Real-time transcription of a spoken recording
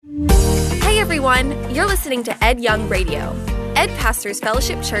everyone. You're listening to Ed Young Radio, Ed Pastors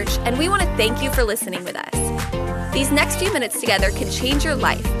Fellowship Church, and we want to thank you for listening with us. These next few minutes together can change your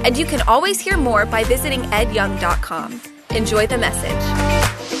life, and you can always hear more by visiting edyoung.com. Enjoy the message.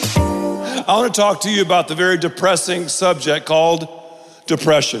 I want to talk to you about the very depressing subject called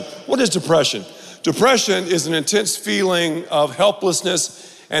depression. What is depression? Depression is an intense feeling of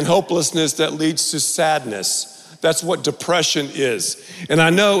helplessness and hopelessness that leads to sadness. That's what depression is. And I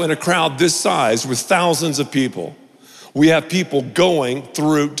know in a crowd this size with thousands of people, we have people going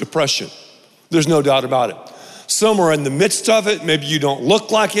through depression. There's no doubt about it. Some are in the midst of it. Maybe you don't look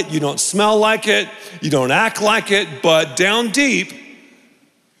like it, you don't smell like it, you don't act like it, but down deep,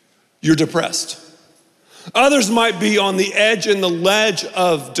 you're depressed. Others might be on the edge and the ledge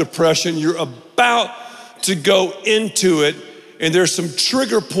of depression. You're about to go into it, and there's some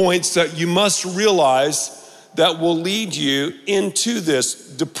trigger points that you must realize that will lead you into this.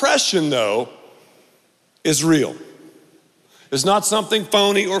 Depression, though, is real. It's not something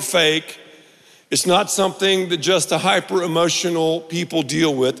phony or fake. It's not something that just a hyper-emotional people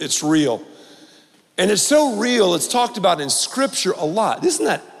deal with. It's real. And it's so real, it's talked about in Scripture a lot. Isn't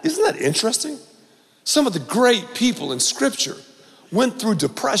that interesting? Some of the great people in Scripture went through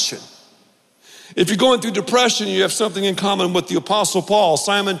depression. If you're going through depression, you have something in common with the Apostle Paul,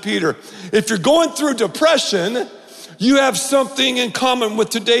 Simon Peter. If you're going through depression, you have something in common with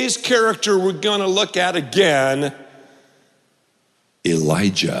today's character we're going to look at again,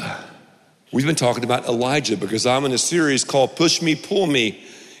 Elijah. We've been talking about Elijah because I'm in a series called Push Me, Pull Me.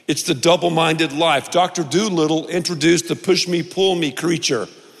 It's the double-minded life. Dr. Doolittle introduced the push me, pull me creature,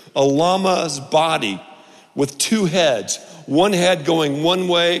 a llama's body with two heads, one head going one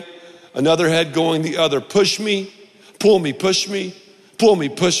way, another head going the other. Push me, pull me, push me, pull me,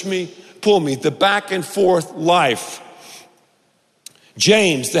 push me, pull me. The back and forth life.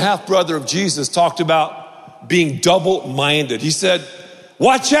 James, the half-brother of Jesus, talked about being double-minded. He said,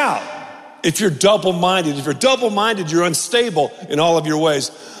 watch out if you're double-minded. If you're double-minded, you're unstable in all of your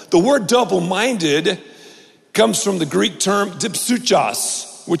ways. The word double-minded comes from the Greek term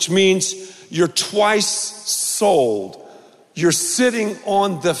dipsuchos, which means you're twice-souled. You're sitting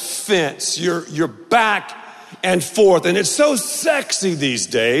on the fence. You're back and forth. And it's so sexy these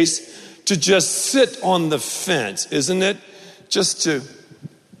days to just sit on the fence, isn't it? Just to...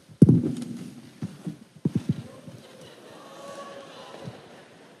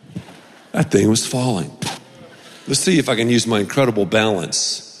 That thing was falling. Let's see if I can use my incredible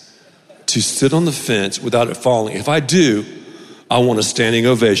balance to sit on the fence without it falling. If I do, I want a standing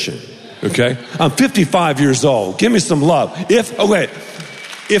ovation. Okay? I'm 55 years old. Give me some love.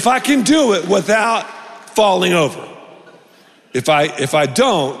 If I can do it without falling over. If I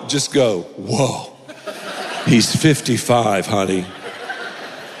don't, just go, whoa. He's 55, honey.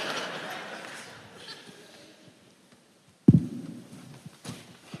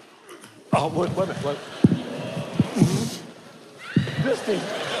 Oh, what? This thing.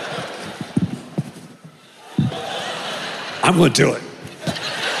 I'm going to do it.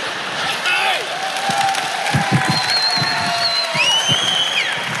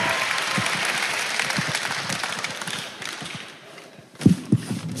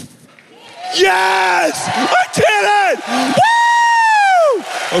 Yes! I did it!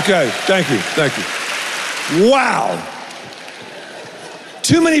 Woo! Okay, thank you. Wow.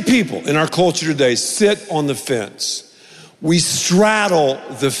 Too many people in our culture today sit on the fence. We straddle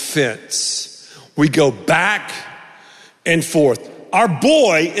the fence. We go back and forth. Our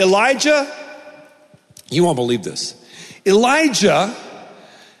boy, Elijah, you won't believe this. Elijah,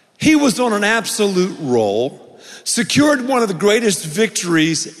 he was on an absolute roll, secured one of the greatest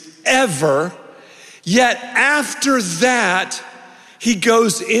victories ever, yet after that, he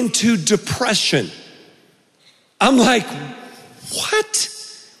goes into depression. I'm like, what?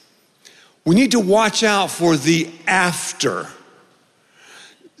 We need to watch out for the after.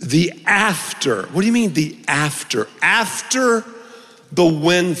 The after. What do you mean the after? After the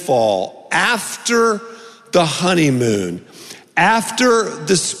windfall, after the honeymoon, after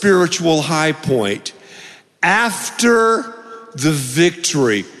the spiritual high point, after the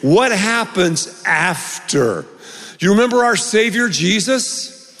victory. What happens after? You remember our Savior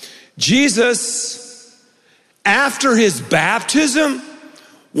Jesus? Jesus, after his baptism,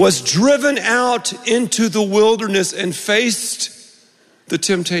 was driven out into the wilderness and faced the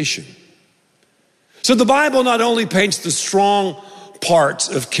temptation. So the Bible not only paints the strong parts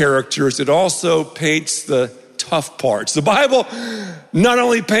of characters, it also paints the tough parts. The Bible not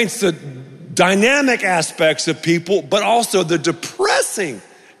only paints the dynamic aspects of people, but also the depressing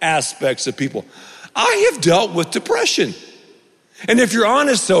aspects of people. I have dealt with depression. And if you're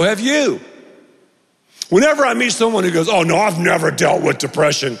honest, so have you. Whenever I meet someone who goes, oh no, I've never dealt with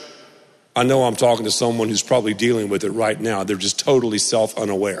depression, I know I'm talking to someone who's probably dealing with it right now. They're just totally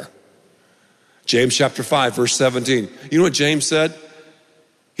self-unaware. James chapter 5, verse 17. You know what James said?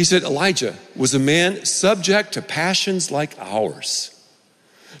 He said, Elijah was a man subject to passions like ours.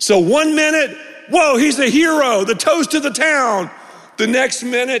 So 1 minute, whoa, he's a hero, the toast of the town. The next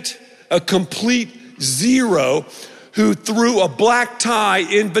minute, a complete zero who threw a black tie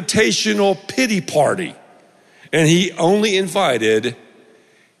invitational pity party. And he only invited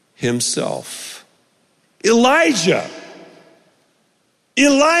himself. Elijah,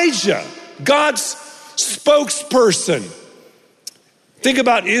 God's spokesperson. Think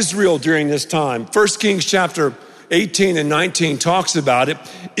about Israel during this time. 1 Kings chapter 18 and 19 talks about it.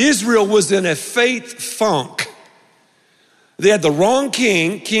 Israel was in a faith funk. They had the wrong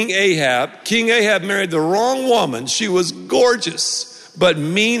king, King Ahab. King Ahab married the wrong woman. She was gorgeous, but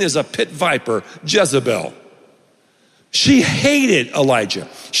mean as a pit viper, Jezebel. She hated Elijah.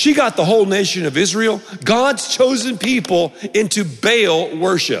 She got the whole nation of Israel, God's chosen people, into Baal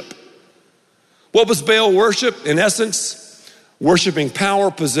worship. What was Baal worship? In essence, worshiping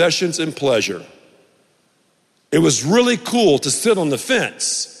power, possessions, and pleasure. It was really cool to sit on the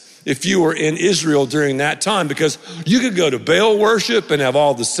fence if you were in Israel during that time, because you could go to Baal worship and have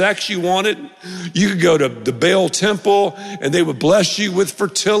all the sex you wanted. You could go to the Baal temple and they would bless you with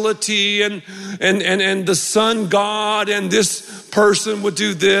fertility and the sun god, and this person would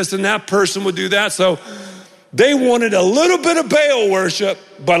do this and that person would do that. So they wanted a little bit of Baal worship,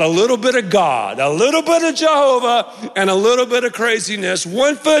 but a little bit of God, a little bit of Jehovah, and a little bit of craziness.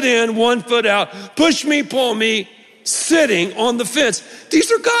 1 foot in, 1 foot out. Push me, pull me. Sitting on the fence.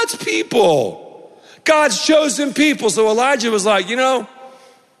 These are God's people, God's chosen people. So Elijah was like, you know,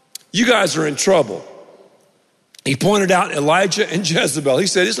 you guys are in trouble. He pointed out Elijah and Jezebel. He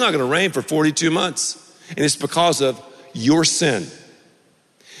said, it's not going to rain for 42 months. And it's because of your sin.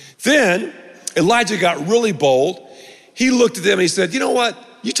 Then Elijah got really bold. He looked at them and he said, you know what?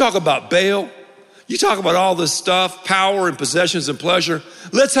 You talk about Baal. You talk about all this stuff, power and possessions and pleasure.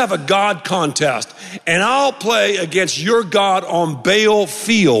 Let's have a God contest. And I'll play against your God on Baal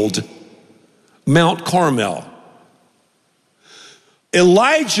Field, Mount Carmel.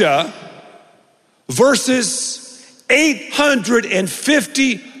 Elijah versus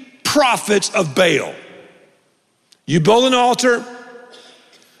 850 prophets of Baal. You build an altar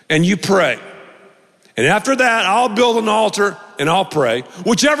and you pray. And after that, I'll build an altar and I'll pray.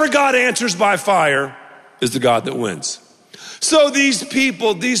 Whichever God answers by fire is the God that wins. So these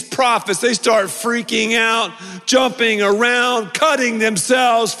people, these prophets, they start freaking out, jumping around, cutting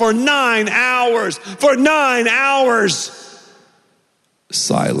themselves for 9 hours. For 9 hours.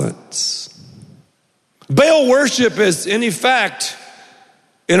 Silence. Baal worship is in effect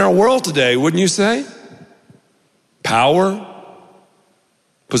in our world today, wouldn't you say? Power,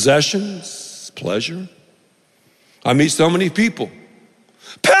 possessions, pleasure. I meet so many people.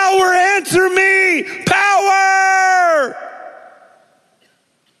 Power, answer me! Power!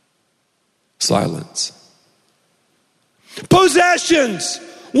 Silence. Possessions.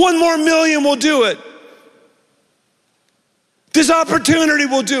 1 more million will do it. This opportunity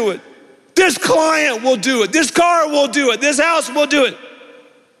will do it. This client will do it. This car will do it. This house will do it.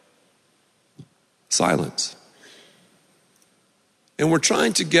 Silence. And we're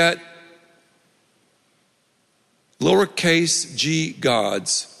trying to get lowercase g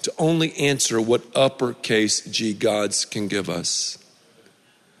gods to only answer what uppercase G gods can give us.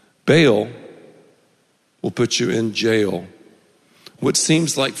 Baal will put you in jail. What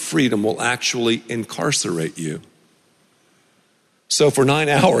seems like freedom will actually incarcerate you. So for 9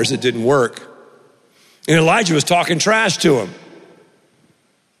 hours, it didn't work. And Elijah was talking trash to him.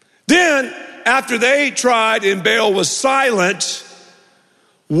 Then, after they tried and Baal was silent,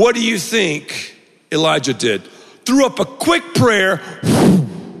 what do you think Elijah did? Threw up a quick prayer,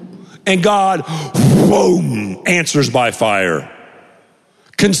 and God, boom, answers by fire.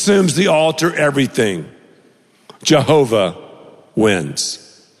 Consumes the altar, everything. Jehovah wins.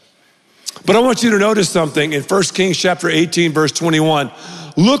 But I want you to notice something in 1 Kings chapter 18, verse 21.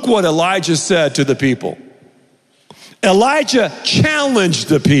 Look what Elijah said to the people. Elijah challenged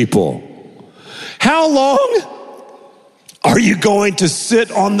the people. How long are you going to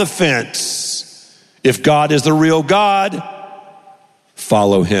sit on the fence? If God is the real God,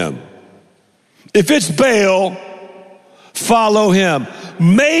 follow him. If it's Baal, follow him.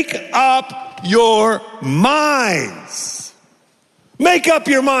 Make up your minds. Make up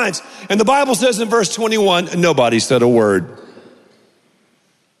your minds. And the Bible says in verse 21, nobody said a word.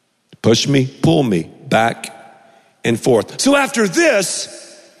 Push me, pull me, back and forth. So after this,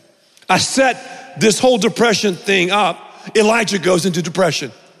 I set this whole depression thing up, Elijah goes into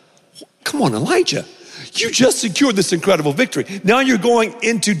depression. Come on, Elijah. You just secured this incredible victory. Now you're going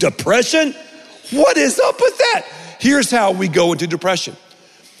into depression? What is up with that? Here's how we go into depression.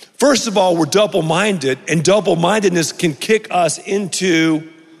 First of all, we're double-minded, and double-mindedness can kick us into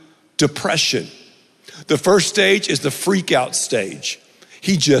depression. The first stage is the freak out stage.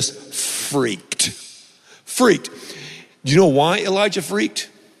 He just freaked. Do you know why Elijah freaked?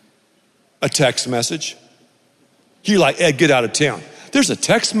 A text message. You're like, Ed, get out of town. There's a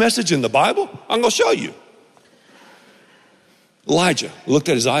text message in the Bible? I'm going to show you. Elijah looked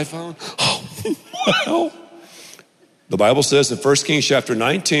at his iPhone. Oh, wow. The Bible says in 1 Kings chapter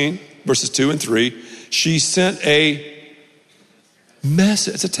 19, verses 2 and 3, she sent a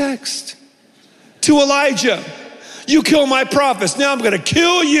message, it's a text, to Elijah. You kill my prophets, now I'm going to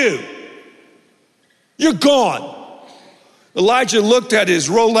kill you. You're gone. Elijah looked at his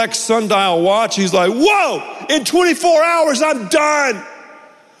Rolex sundial watch. He's like, whoa, in 24 hours, I'm done.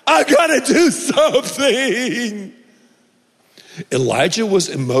 I got to do something. Elijah was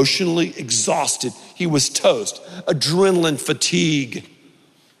emotionally exhausted. He was toast, adrenaline fatigue.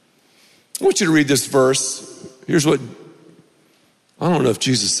 I want you to read this verse. Here's what, I don't know if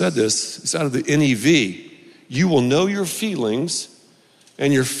Jesus said this. It's out of the NEV. You will know your feelings,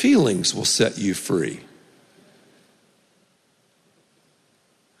 and your feelings will set you free.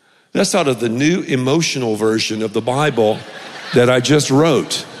 That's out of the new emotional version of the Bible that I just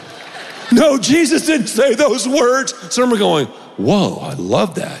wrote. No, Jesus didn't say those words. Some are going, whoa, I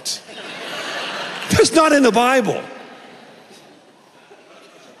love that. That's not in the Bible.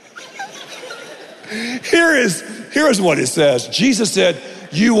 Here is what it says. Jesus said,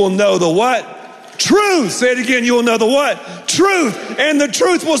 you will know the what? Truth. Say it again. You will know the what? Truth. And the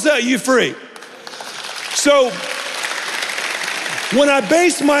truth will set you free. So when I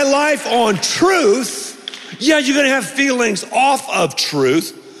base my life on truth, yeah, you're going to have feelings off of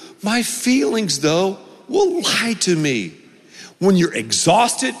truth. My feelings, though, will lie to me. When you're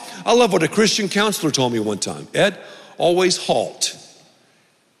exhausted, I love what a Christian counselor told me one time. Ed, always halt.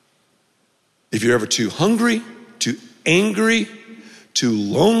 If you're ever too hungry, too angry, too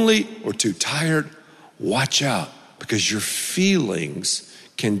lonely, or too tired, watch out, because your feelings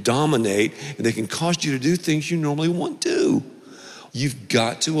can dominate and they can cause you to do things you normally won't do. You've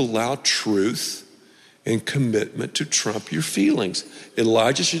got to allow truth and commitment to trump your feelings.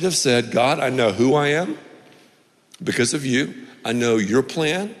 Elijah should have said, God, I know who I am because of you. I know your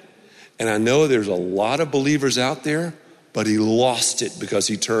plan, and I know there's a lot of believers out there, but he lost it because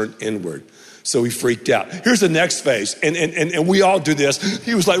he turned inward. So he freaked out. Here's the next phase, and we all do this.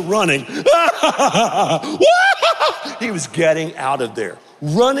 He was like running. He was getting out of there,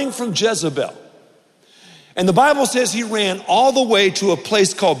 running from Jezebel. And the Bible says he ran all the way to a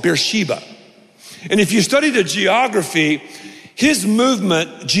place called Beersheba. And if you study the geography, his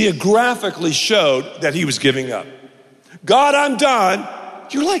movement geographically showed that he was giving up. God, I'm done.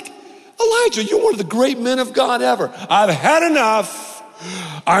 You're like, Elijah, you're one of the great men of God ever. I've had enough.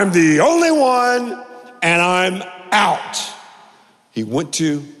 I'm the only one, and I'm out. He went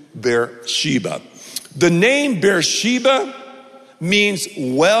to Beersheba. The name Beersheba means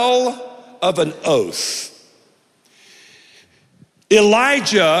well of an oath.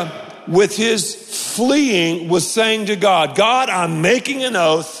 Elijah, with his fleeing, was saying to God, God, I'm making an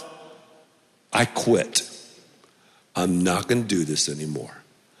oath. I quit. I'm not going to do this anymore.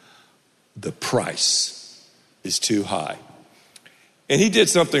 The price is too high. And he did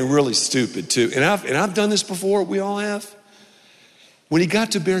something really stupid too. And I've done this before, we all have. When he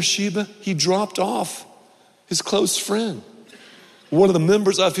got to Beersheba, he dropped off his close friend, one of the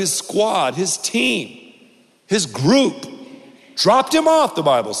members of his squad, his team, his group. Dropped him off, the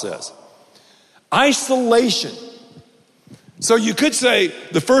Bible says. Isolation. So you could say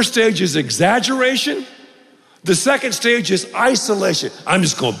the first stage is exaggeration. The second stage is isolation. I'm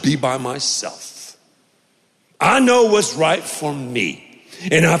just going to be by myself. I know what's right for me.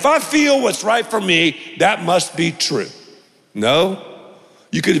 And if I feel what's right for me, that must be true. No,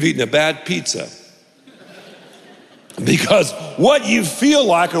 you could have eaten a bad pizza. Because what you feel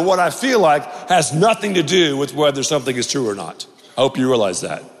like or what I feel like has nothing to do with whether something is true or not. I hope you realize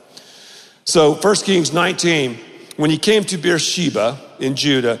that. So 1 Kings 19, when he came to Beersheba in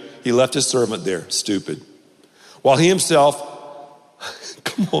Judah, he left his servant there, stupid. While he himself,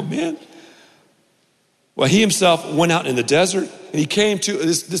 come on, man. While he himself went out in the desert, and he came to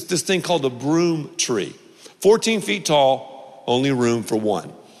this thing called the broom tree. 14 feet tall, only room for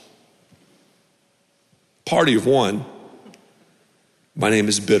one. Party of one. My name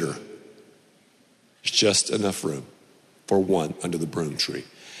is bitter. It's just enough room for one under the broom tree.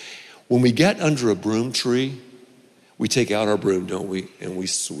 When we get under a broom tree, we take out our broom, don't we? And we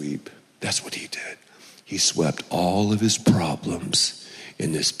sweep. That's what he did. He swept all of his problems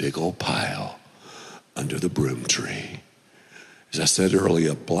in this big old pile under the broom tree. As I said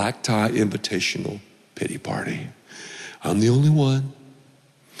earlier, a black tie invitational pity party. I'm the only one.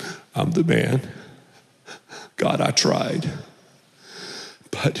 I'm the man. God, I tried.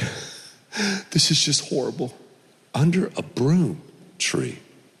 But this is just horrible. Under a broom tree.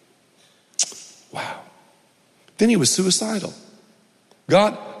 Wow. Then he was suicidal.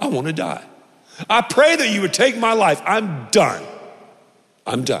 God, I want to die. I pray that you would take my life. I'm done.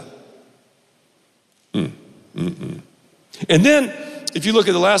 I'm done. And then, if you look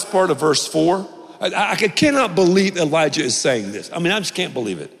at the last part of verse 4, I cannot believe Elijah is saying this. I mean, I just can't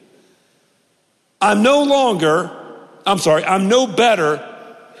believe it. I'm no better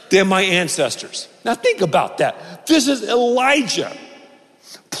than my ancestors. Now think about that. This is Elijah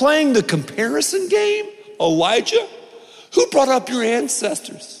playing the comparison game. Elijah, who brought up your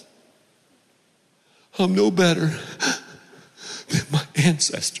ancestors? I'm no better than my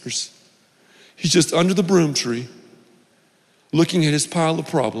ancestors. He's just under the broom tree, looking at his pile of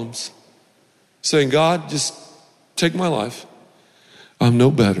problems, saying, God, just take my life. I'm no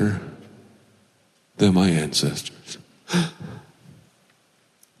better than my ancestors.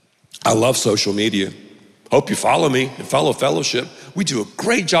 I love social media. Hope you follow me and follow Fellowship. We do a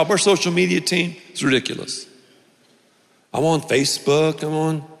great job. Our social media team is ridiculous. I'm on Facebook. I'm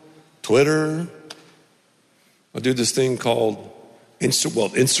on Twitter. I do this thing called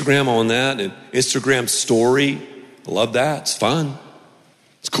Instagram on that, and Instagram story. I love that. It's fun.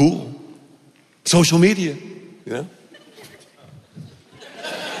 It's cool. Social media, you know.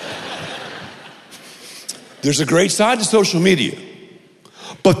 There's a great side to social media,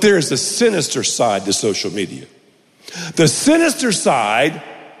 but there's a sinister side to social media. The sinister side,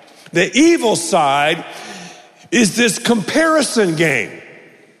 the evil side, is this comparison game.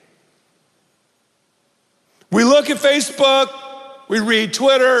 We look at Facebook, we read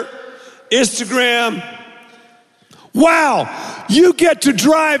Twitter, Instagram. Wow, you get to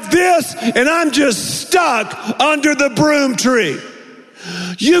drive this and I'm just stuck under the broom tree.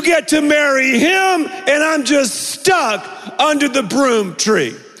 You get to marry him and I'm just stuck under the broom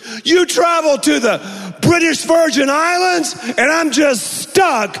tree. You travel to the British Virgin Islands and I'm just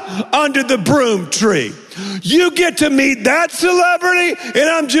stuck under the broom tree. You get to meet that celebrity and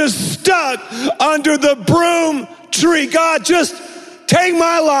I'm just stuck under the broom tree. God, just take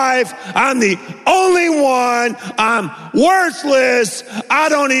my life. I'm the only one. I'm worthless. I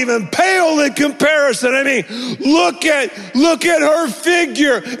don't even pale in comparison. I mean, look at her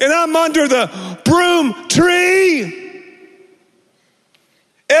figure and I'm under the broom tree.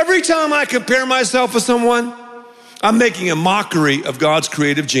 Every time I compare myself with someone, I'm making a mockery of God's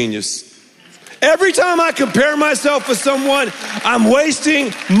creative genius. Every time I compare myself with someone, I'm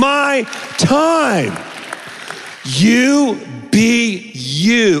wasting my time. You be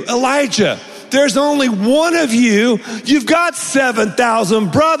you. Elijah, there's only one of you. You've got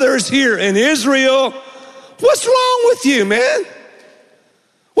 7,000 brothers here in Israel. What's wrong with you, man?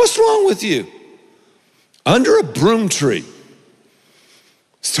 What's wrong with you? Under a broom tree,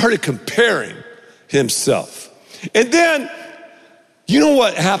 started comparing himself. And then, you know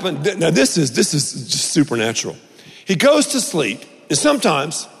what happened? Now this is just supernatural. He goes to sleep, and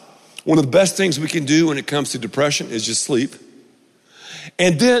sometimes one of the best things we can do when it comes to depression is just sleep.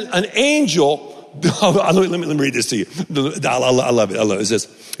 And then an angel, let me read this to you. I love it.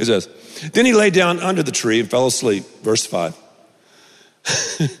 It says, then he lay down under the tree and fell asleep. Verse 5.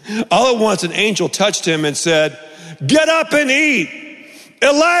 All at once an angel touched him and said, get up and eat.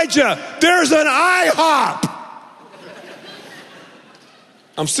 Elijah, there's an IHOP.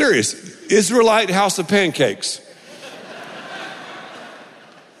 I'm serious. Israelite house of pancakes.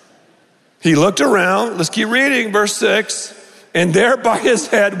 He looked around. Let's keep reading. Verse 6. And there by his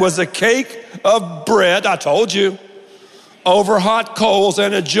head was a cake of bread, I told you, over hot coals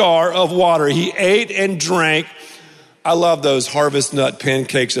and a jar of water. He ate and drank. I love those harvest nut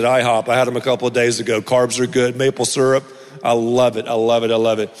pancakes at IHOP. I had them a couple of days ago. Carbs are good. Maple syrup. I love it. I love it. I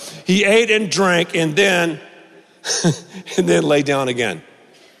love it. He ate and drank and then lay down again.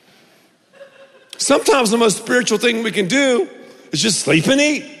 Sometimes the most spiritual thing we can do is just sleep and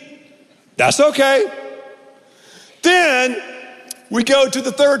eat. That's okay. Then we go to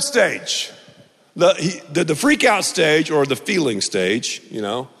the third stage, the freak out stage or the feeling stage, you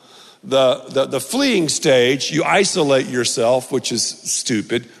know, the fleeing stage. You isolate yourself, which is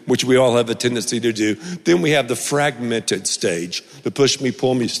stupid, which we all have a tendency to do. Then we have the fragmented stage, the push me,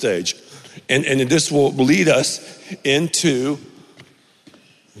 pull me stage. And this will lead us into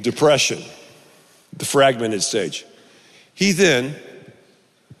depression, the fragmented stage.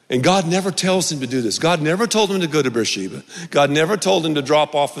 And God never tells him to do this. God never told him to go to Beersheba. God never told him to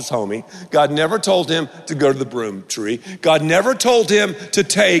drop off his homie. God never told him to go to the broom tree. God never told him to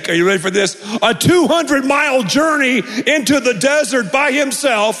take, are you ready for this? A 200-mile journey into the desert by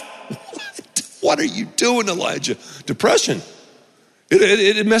himself. What are you doing, Elijah? Depression.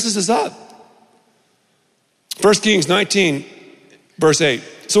 It messes us up. 1 Kings 19, verse 8.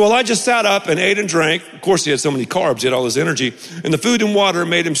 So Elijah sat up and ate and drank. Of course, he had so many carbs, he had all this energy. And the food and water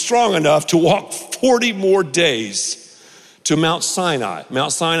made him strong enough to walk 40 more days to Mount Sinai.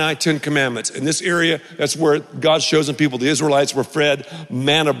 Mount Sinai, 10 Commandments. In this area, that's where God's chosen people, the Israelites, were fed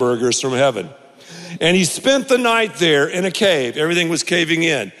manna burgers from heaven. And he spent the night there in a cave. Everything was caving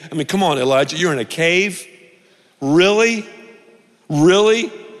in. I mean, come on, Elijah, you're in a cave? Really?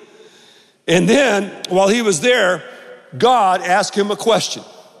 Really? And then, while he was there, God asked him a question.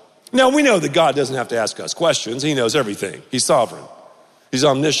 Now, we know that God doesn't have to ask us questions. He knows everything. He's sovereign. He's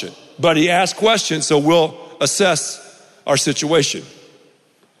omniscient. But he asked questions, so we'll assess our situation.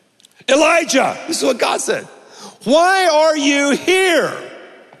 Elijah, this is what God said. Why are you here?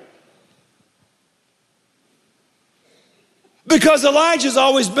 Because Elijah's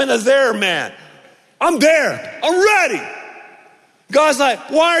always been a there man. I'm there. I'm ready. God's like,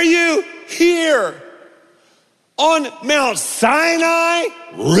 why are you here? On Mount Sinai?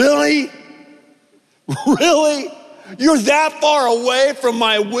 Really? Really? You're that far away from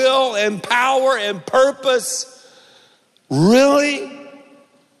my will and power and purpose? Really?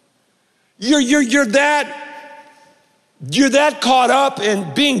 You're that caught up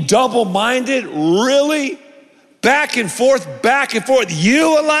in being double-minded? Really? Back and forth.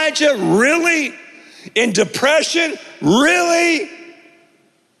 You, Elijah? Really? In depression? Really?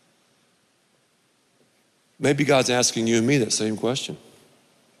 Maybe God's asking you and me that same question.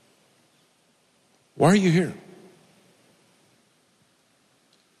 Why are you here?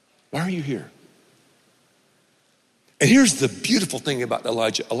 Why are you here? And here's the beautiful thing about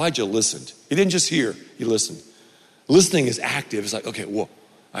Elijah. Elijah listened. He didn't just hear, he listened. Listening is active. It's like, okay, well,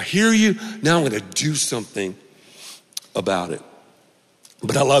 I hear you. Now I'm going to do something about it.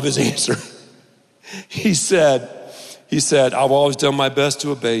 But I love his answer. He said, I've always done my best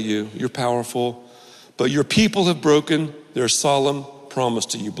to obey you. You're powerful. But your people have broken their solemn promise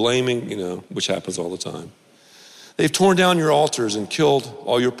to you, blaming, which happens all the time. They've torn down your altars and killed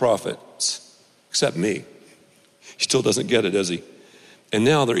all your prophets, except me. He still doesn't get it, does he? And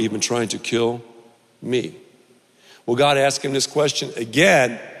now they're even trying to kill me. Well, God asked him this question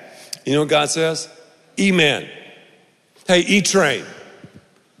again. You know what God says? Amen. Hey, E-Train,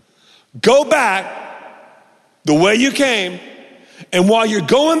 go back the way you came, and while you're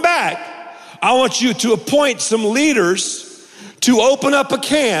going back, I want you to appoint some leaders to open up a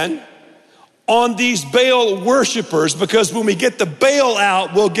can on these Baal worshipers, because when we get the Baal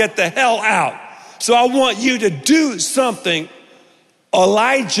out, we'll get the hell out. So I want you to do something.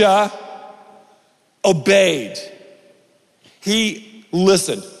 Elijah obeyed. He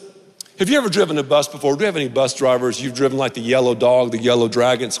listened. Have you ever driven a bus before? Do we have any bus drivers? You've driven like the yellow dog, the yellow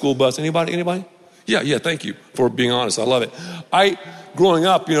dragon school bus? Anybody? Yeah, thank you for being honest. I love it. Growing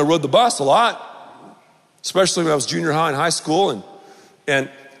up, rode the bus a lot, especially when I was junior high and high school. And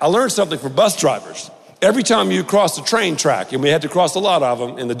I learned something from bus drivers. Every time you cross the train track, and we had to cross a lot of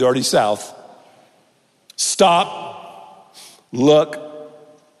them in the dirty South, stop, look,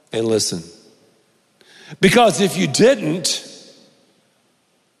 and listen. Because if you didn't,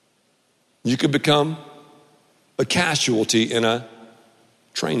 you could become a casualty in a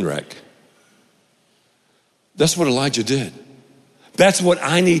train wreck. That's what Elijah did. That's what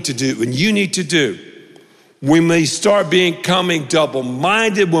I need to do and you need to do. When we start becoming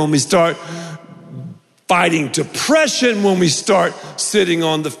double-minded, when we start fighting depression, when we start sitting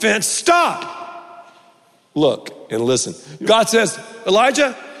on the fence, stop, look, and listen. God says,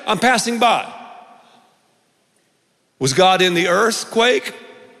 Elijah, I'm passing by. Was God in the earthquake?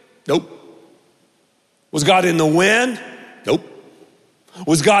 Nope. Was God in the wind? Nope.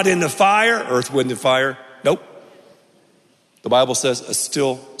 Was God in the fire? Earth, wind, and fire? Nope. The Bible says a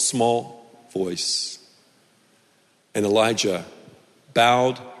still small voice. And Elijah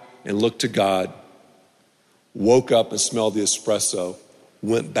bowed and looked to God, woke up and smelled the espresso,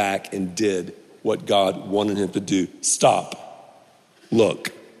 went back and did what God wanted him to do. Stop,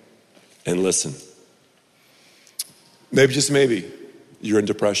 look, and listen. Maybe, just maybe, you're in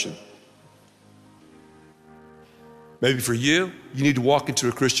depression. Maybe for you, you need to walk into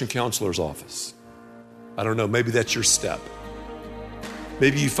a Christian counselor's office. I don't know, maybe that's your step.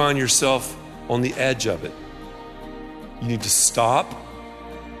 Maybe you find yourself on the edge of it. You need to stop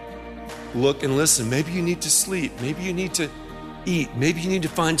look and listen. Maybe you need to sleep. Maybe you need to eat. Maybe you need to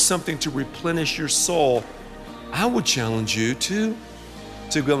find something to replenish your soul. I would challenge you to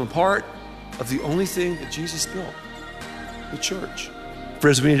become a part of the only thing that Jesus built, the church.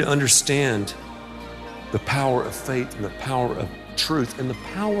 Friends, we need to understand the power of faith and the power of truth and the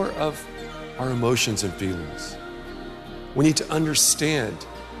power of our emotions and feelings. We need to understand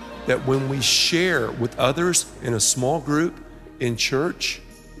that when we share with others in a small group in church,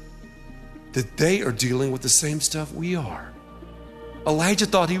 that they are dealing with the same stuff we are. Elijah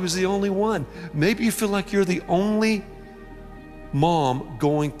thought he was the only one. Maybe you feel like you're the only mom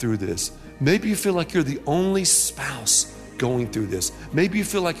going through this. Maybe you feel like you're the only spouse going through this. Maybe you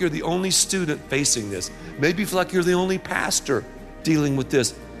feel like you're the only student facing this. Maybe you feel like you're the only pastor dealing with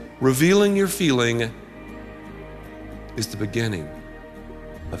this. Revealing your feeling is the beginning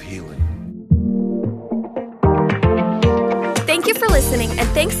of healing. Thank you for listening, and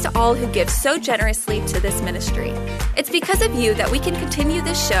thanks to all who give so generously to this ministry. It's because of you that we can continue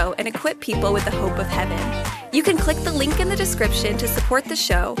this show and equip people with the hope of heaven. You can click the link in the description to support the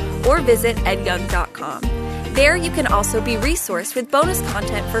show or visit edyoung.com. There you can also be resourced with bonus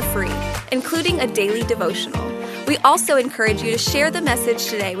content for free, including a daily devotional. We also encourage you to share the message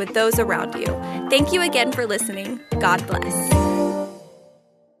today with those around you. Thank you again for listening. God bless.